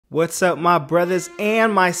What's up, my brothers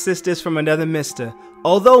and my sisters from another mister?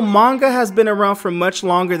 Although manga has been around for much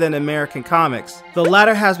longer than American comics, the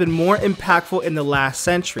latter has been more impactful in the last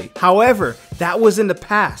century. However, that was in the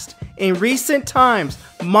past. In recent times,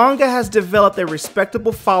 manga has developed a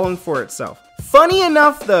respectable following for itself. Funny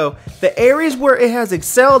enough though, the areas where it has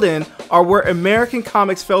excelled in are where American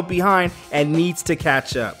comics fell behind and needs to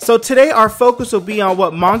catch up. So today our focus will be on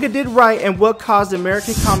what manga did right and what caused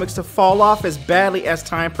American comics to fall off as badly as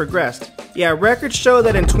time progressed. Yeah, records show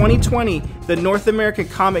that in 2020, the North American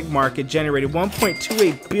comic market generated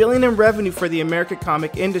 $1.28 billion in revenue for the American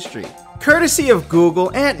comic industry, courtesy of Google,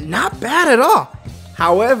 and not bad at all.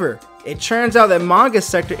 However, it turns out that manga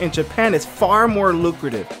sector in Japan is far more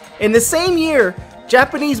lucrative. In the same year,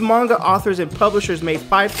 Japanese manga authors and publishers made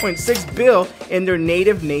 $5.6 billion in their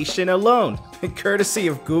native nation alone, courtesy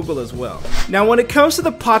of Google as well. Now, when it comes to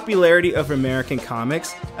the popularity of American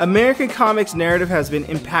comics narrative has been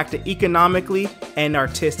impacted economically and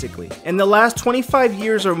artistically. In the last 25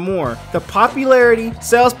 years or more, the popularity,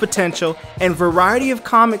 sales potential, and variety of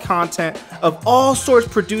comic content of all sorts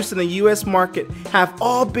produced in the US market have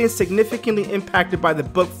all been significantly impacted by the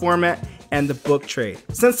book format and the book trade.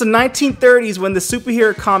 Since the 1930s, when the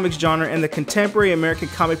superhero comics genre and the contemporary American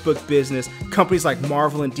comic book business, companies like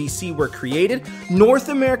Marvel and DC were created, North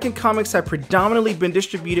American comics have predominantly been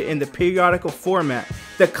distributed in the periodical format,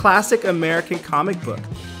 the classic American comic book.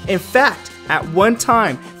 In fact, at one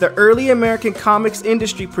time, the early American comics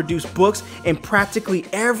industry produced books in practically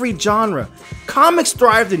every genre. Comics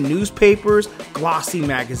thrived in newspapers, glossy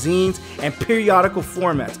magazines, and periodical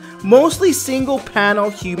formats, mostly single-panel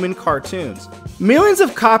human cartoons. Millions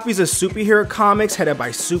of copies of superhero comics headed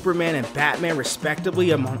by Superman and Batman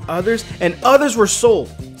respectively among others, and others were sold.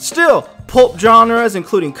 Still, pulp genres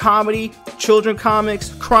including comedy, children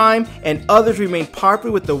comics, crime, and others remained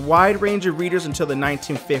popular with a wide range of readers until the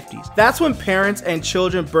 1950s. That's when parents and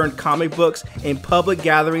children burned comic books in public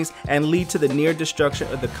gatherings and lead to the near destruction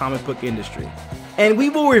of the comic book industry. And we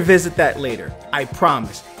will revisit that later, I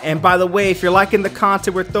promise. And by the way, if you're liking the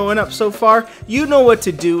content we're throwing up so far, you know what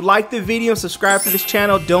to do. Like the video and subscribe to this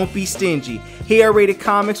channel. Don't be stingy. Here at Rated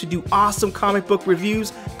Comics, we do awesome comic book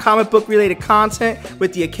reviews, comic book related content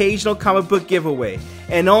with the occasional comic book giveaway.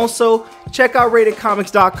 And also, check out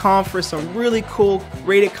RatedComics.com for some really cool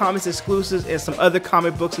Rated Comics exclusives and some other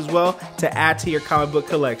comic books as well to add to your comic book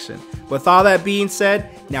collection. With all that being said,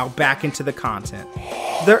 now back into the content.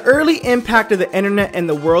 The early impact of the internet and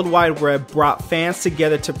the World Wide Web brought fans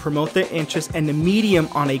together to promote their interests in the medium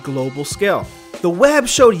on a global scale. The web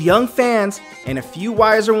showed young fans, and a few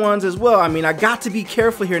wiser ones as well, I got to be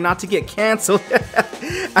careful here not to get canceled,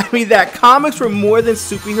 that comics were more than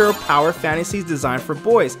superhero power fantasies designed for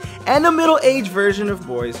boys, and a middle-aged version of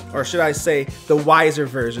boys, or should I say, the wiser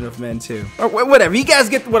version of men too. Or whatever, you guys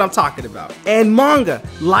get what I'm talking about. And manga,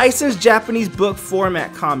 licensed Japanese book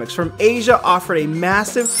format comics from Asia, offered a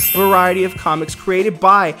massive variety of comics created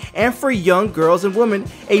by and for young girls and women,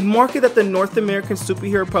 a market that the North American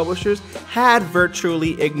superhero publishers had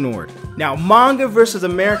virtually ignored. Now, manga versus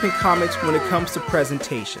American comics when it comes to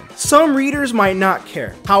presentation. Some readers might not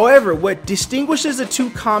care. However, what distinguishes the two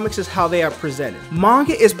comics is how they are presented.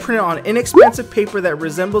 Manga is printed on inexpensive paper that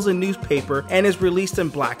resembles a newspaper and is released in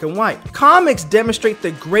black and white. Comics demonstrate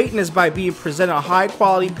the greatness by being presented on high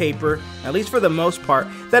quality paper, at least for the most part,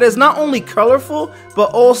 that is not only colorful,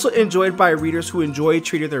 but also enjoyed by readers who enjoy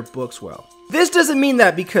treating their books well. This doesn't mean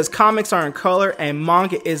that because comics are in color and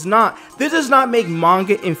manga is not, this does not make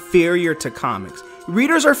manga inferior to comics.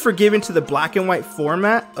 Readers are forgiven to the black and white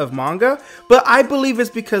format of manga, but I believe it's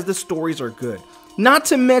because the stories are good. Not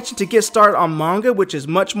to mention, to get started on manga, which is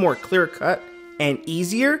much more clear cut and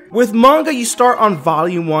easier. With manga, you start on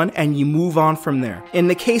volume 1 and you move on from there. In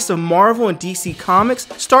the case of Marvel and DC Comics,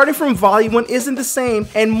 starting from volume 1 isn't the same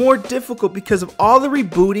and more difficult because of all the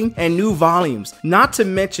rebooting and new volumes, not to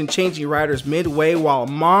mention changing writers midway, while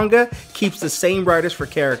manga keeps the same writers for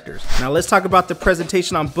characters. Now let's talk about the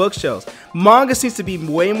presentation on bookshelves. Manga seems to be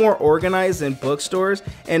way more organized than bookstores,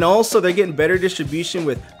 and also they're getting better distribution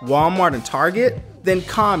with Walmart and Target than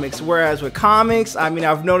comics, whereas with comics,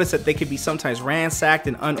 I've noticed that they could be sometimes ransacked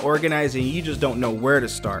and unorganized and you just don't know where to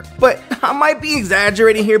start. But I might be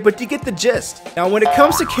exaggerating here, but you get the gist. Now when it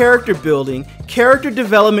comes to character building, character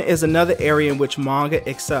development is another area in which manga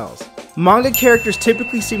excels. Manga characters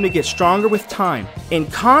typically seem to get stronger with time. In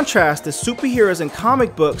contrast, the superheroes in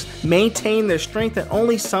comic books maintain their strength and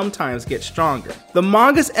only sometimes get stronger. The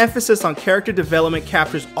manga's emphasis on character development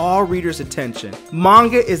captures all readers' attention.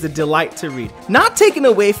 Manga is a delight to read. Not taken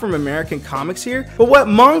away from American comics here, but what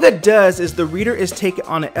manga does is the reader is taken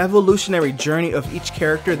on an evolutionary journey of each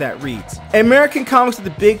character that reads. American comics are the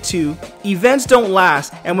big two. Events don't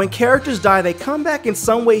last, and when characters die, they come back in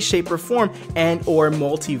some way, shape, or form, and or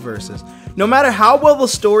multiverses. No matter how well the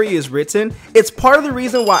story is written, it's part of the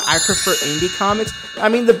reason why I prefer indie comics. I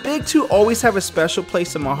mean, the big two always have a special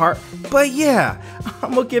place in my heart, but yeah,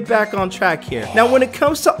 I'm gonna get back on track here. Now, when it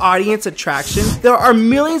comes to audience attraction, there are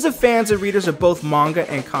millions of fans and readers of both manga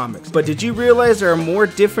and comics. But did you realize there are more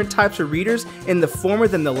different types of readers in the former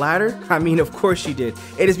than the latter? I mean, of course you did.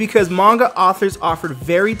 It is because manga authors offered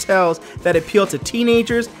fairy tales that appeal to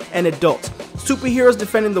teenagers and adults. Superheroes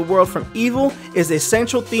defending the world from evil is a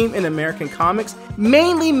central theme in American comics,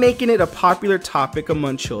 mainly making it a popular topic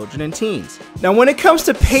among children and teens. Now, when it comes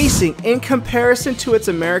to pacing, in comparison to its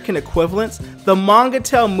American equivalents, the manga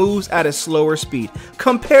tale moves at a slower speed.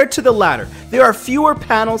 Compared to the latter, there are fewer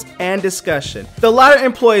panels and discussion. The latter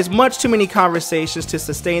employs much too many conversations to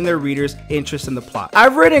sustain their readers' interest in the plot.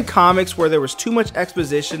 I've read in comics where there was too much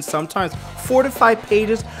exposition, sometimes 4 to 5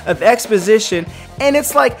 pages of exposition, and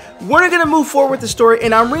it's like, we're gonna move forward with the story,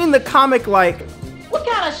 and I'm reading the comic like, what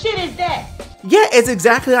kind of shit is that? Yeah, it's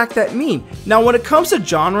exactly like that meme. Now, when it comes to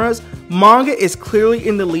genres, manga is clearly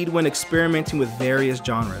in the lead when experimenting with various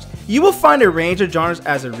genres. You will find a range of genres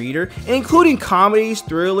as a reader, including comedies,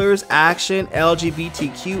 thrillers, action,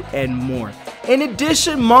 LGBTQ, and more. In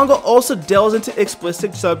addition, manga also delves into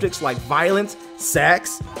explicit subjects like violence,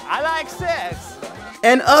 sex, I like sex,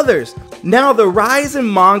 and others. Now, the rise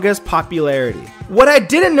in manga's popularity. What I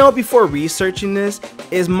didn't know before researching this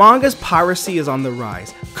is manga's piracy is on the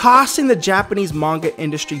rise, costing the Japanese manga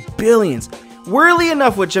industry billions. Weirdly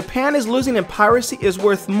enough, what Japan is losing in piracy is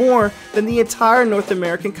worth more than the entire North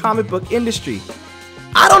American comic book industry.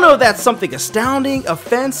 I don't know if that's something astounding,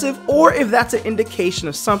 offensive, or if that's an indication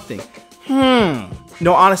of something.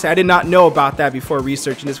 No, honestly, I did not know about that before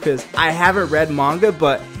researching this because I haven't read manga,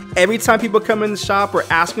 but every time people come in the shop or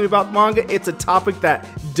ask me about manga, it's a topic that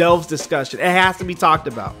delves discussion. It has to be talked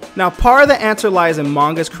about. Now, part of the answer lies in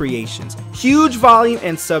manga's creations, huge volume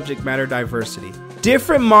and subject matter diversity.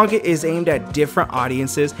 Different manga is aimed at different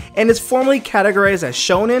audiences and is formally categorized as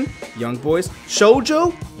shonen, young boys,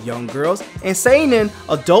 shoujo, young girls, and seinen,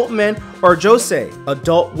 adult men, or josei,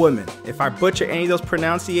 adult women. If I butcher any of those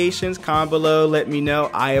pronunciations, comment below, let me know.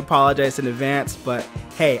 I apologize in advance, but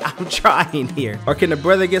hey, I'm trying here. Or can the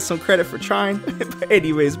brother get some credit for trying? But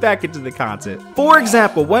anyways, back into the content. For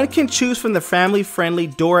example, one can choose from the family-friendly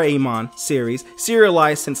Doraemon series,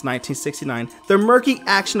 serialized since 1969, the murky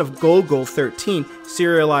action of Golgo 13,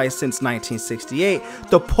 serialized since 1968,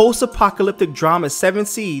 the post-apocalyptic drama Seven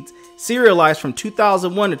Seeds, serialized from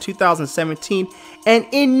 2001 to 2017, and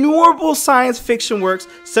innumerable science fiction works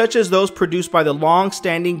such as those produced by the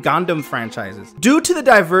long-standing Gundam franchises. Due to the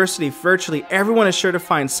diversity, virtually everyone is sure to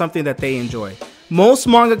find something that they enjoy. Most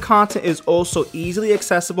manga content is also easily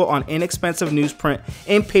accessible on inexpensive newsprint,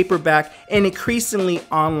 in paperback, and increasingly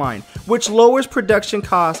online, which lowers production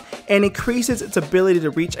costs and increases its ability to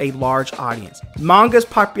reach a large audience. Manga's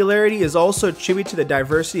popularity is also attributed to the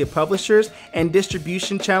diversity of publishers and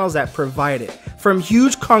distribution channels that provide it, from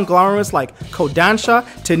huge conglomerates like Condenser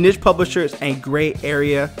to niche publishers and gray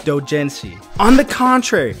area doujinshi. On the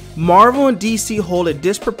contrary, Marvel and DC hold a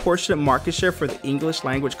disproportionate market share for the English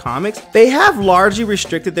language comics. They have largely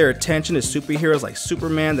restricted their attention to superheroes like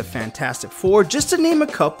Superman, the Fantastic Four, just to name a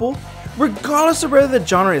couple. Regardless of whether the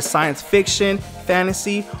genre is science fiction,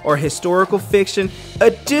 fantasy, or historical fiction,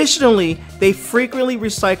 additionally, they frequently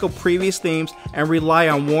recycle previous themes and rely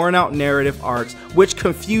on worn-out narrative arcs, which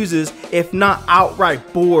confuses, if not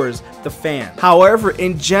outright bores, the fan. However,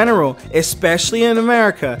 in general, especially in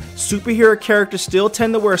America, superhero characters still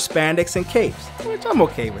tend to wear spandex and capes, which I'm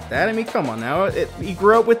okay with that. I mean, come on now, you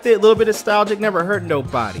grew up with it, a little bit nostalgic, never hurt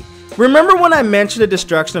nobody. Remember when I mentioned the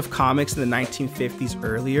destruction of comics in the 1950s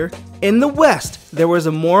earlier? In the West, there was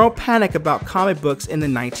a moral panic about comic books in the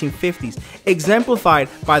 1950s, exemplified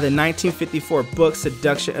by the 1954 book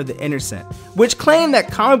Seduction of the Innocent, which claimed that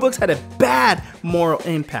comic books had a bad moral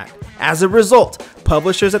impact. As a result,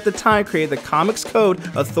 publishers at the time created the Comics Code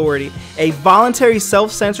Authority, a voluntary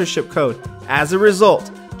self-censorship code. As a result,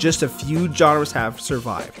 just a few genres have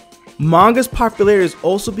survived. Manga's popularity is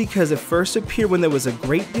also because it first appeared when there was a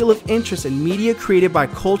great deal of interest in media created by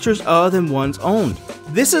cultures other than one's own.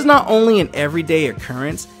 This is not only an everyday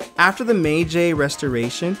occurrence. After the Meiji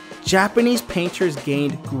Restoration, Japanese painters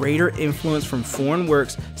gained greater influence from foreign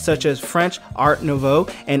works such as French Art Nouveau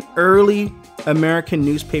and early American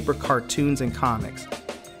newspaper cartoons and comics.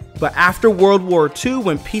 But after World War II,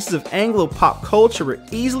 when pieces of Anglo pop culture were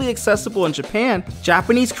easily accessible in Japan,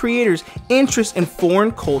 Japanese creators' interest in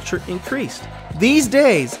foreign culture increased. These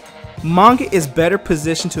days, manga is better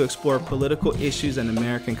positioned to explore political issues than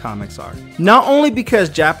American comics are. Not only because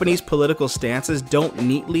Japanese political stances don't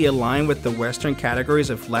neatly align with the Western categories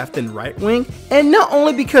of left and right wing, and not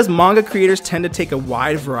only because manga creators tend to take a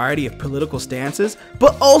wide variety of political stances,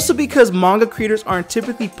 but also because manga creators aren't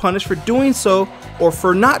typically punished for doing so or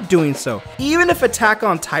for not doing so. Even if Attack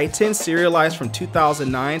on Titan, serialized from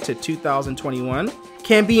 2009 to 2021,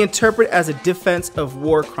 can be interpreted as a defense of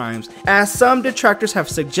war crimes. As some detractors have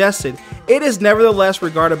suggested, it is nevertheless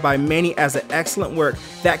regarded by many as an excellent work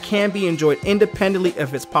that can be enjoyed independently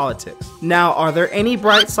of its politics. Now, are there any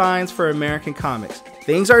bright signs for American comics?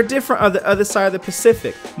 Things are different on the other side of the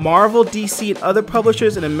Pacific. Marvel, DC, and other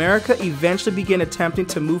publishers in America eventually began attempting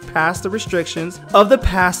to move past the restrictions of the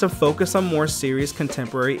past and focus on more serious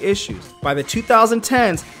contemporary issues. By the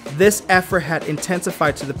 2010s, this effort had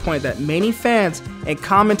intensified to the point that many fans and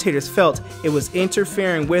commentators felt it was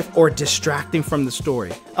interfering with or distracting from the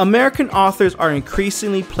story. American authors are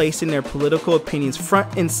increasingly placing their political opinions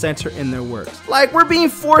front and center in their works. Like, we're being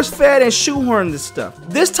force-fed and shoehorned this stuff.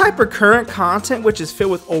 This type of current content, which is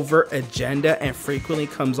filled with overt agenda and frequently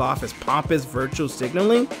comes off as pompous virtual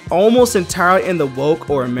signaling, almost entirely in the woke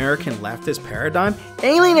or American leftist paradigm,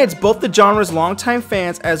 alienates both the genre's longtime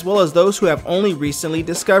fans as well as those who have only recently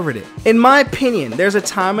discovered it. In my opinion, there's a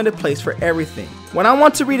time and a place for everything. When I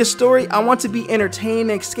want to read a story, I want to be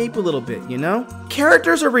entertained and escape a little bit, you know?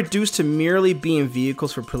 Characters are reduced to merely being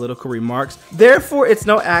vehicles for political remarks. Therefore, it's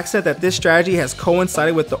no accident that this strategy has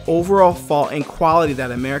coincided with the overall fall in quality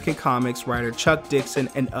that American comics writer Chuck Dixon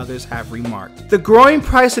and others have remarked. The growing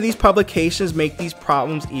price of these publications make these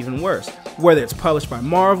problems even worse. Whether it's published by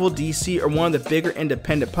Marvel, DC, or one of the bigger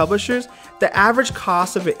independent publishers, the average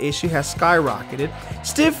cost of an issue has skyrocketed,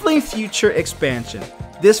 stifling future expansion.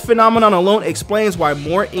 This phenomenon alone explains why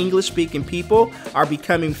more English-speaking people are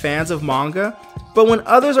becoming fans of manga, but when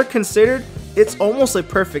others are considered, it's almost a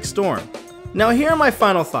perfect storm. Now here are my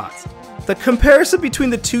final thoughts. The comparison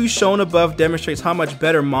between the two shown above demonstrates how much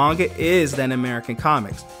better manga is than American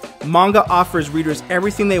comics. Manga offers readers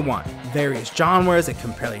everything they want: various genres, a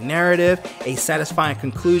compelling narrative, a satisfying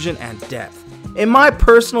conclusion, and depth. In my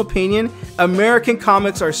personal opinion, American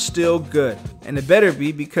comics are still good. And it better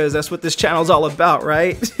be, because that's what this channel's all about,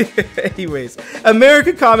 right? Anyways,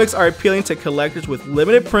 American comics are appealing to collectors with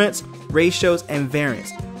limited prints, ratios, and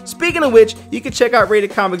variants. Speaking of which, you can check out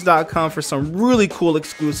RatedComics.com for some really cool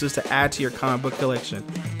exclusives to add to your comic book collection.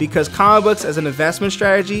 Because comic books as an investment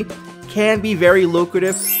strategy can be very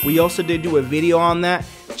lucrative. We also did do a video on that.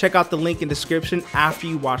 Check out the link in the description after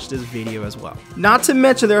you watch this video as well. Not to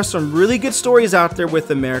mention, there are some really good stories out there with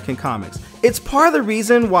American comics. It's part of the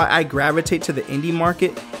reason why I gravitate to the indie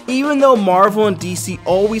market, even though Marvel and DC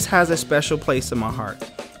always has a special place in my heart.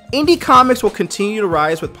 Indie comics will continue to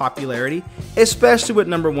rise with popularity, especially with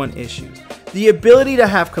 #1 issues. The ability to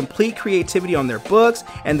have complete creativity on their books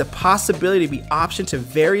and the possibility to be optioned to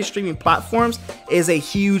various streaming platforms is a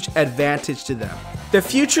huge advantage to them. The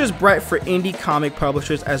future is bright for indie comic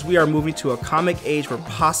publishers as we are moving to a comic age where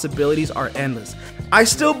possibilities are endless. I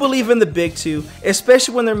still believe in the big two,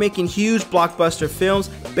 especially when they're making huge blockbuster films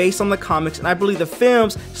based on the comics, and I believe the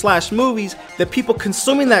films/movies, the people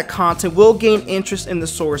consuming that content will gain interest in the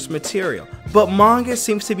source material. But manga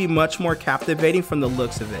seems to be much more captivating from the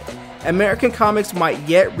looks of it. American comics might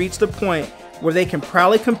yet reach the point where they can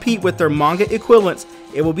proudly compete with their manga equivalents.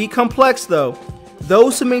 It will be complex though.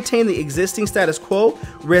 Those who maintain the existing status quo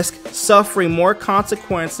risk suffering more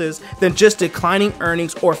consequences than just declining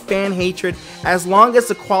earnings or fan hatred, as long as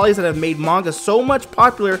the qualities that have made manga so much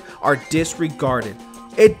popular are disregarded.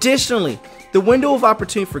 Additionally, the window of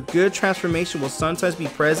opportunity for good transformation will sometimes be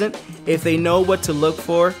present if they know what to look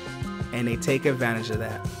for and they take advantage of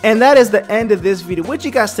that. And that is the end of this video. What do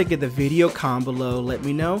you guys think of the video? Comment below, let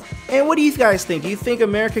me know. And what do you guys think? Do you think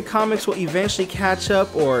American comics will eventually catch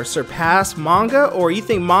up or surpass manga? Or you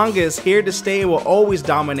think manga is here to stay and will always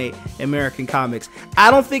dominate American comics?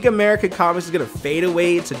 I don't think American comics is gonna fade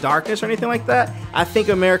away into darkness or anything like that. I think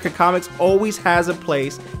American comics always has a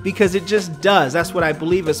place because it just does. That's what I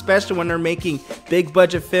believe, especially when they're making big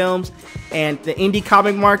budget films. And the indie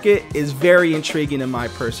comic market is very intriguing in my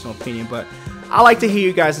personal opinion. But I like to hear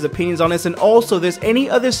you guys' opinions on this, and also if there's any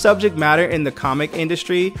other subject matter in the comic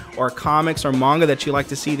industry or comics or manga that you'd like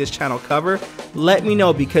to see this channel cover, let me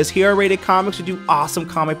know, because here at Rated Comics we do awesome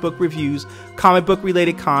comic book reviews, comic book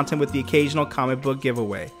related content with the occasional comic book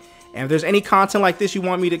giveaway. And if there's any content like this you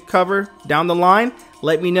want me to cover down the line,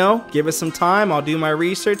 let me know, give us some time, I'll do my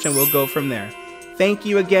research and we'll go from there. Thank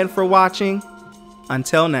you again for watching.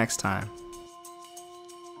 Until next time.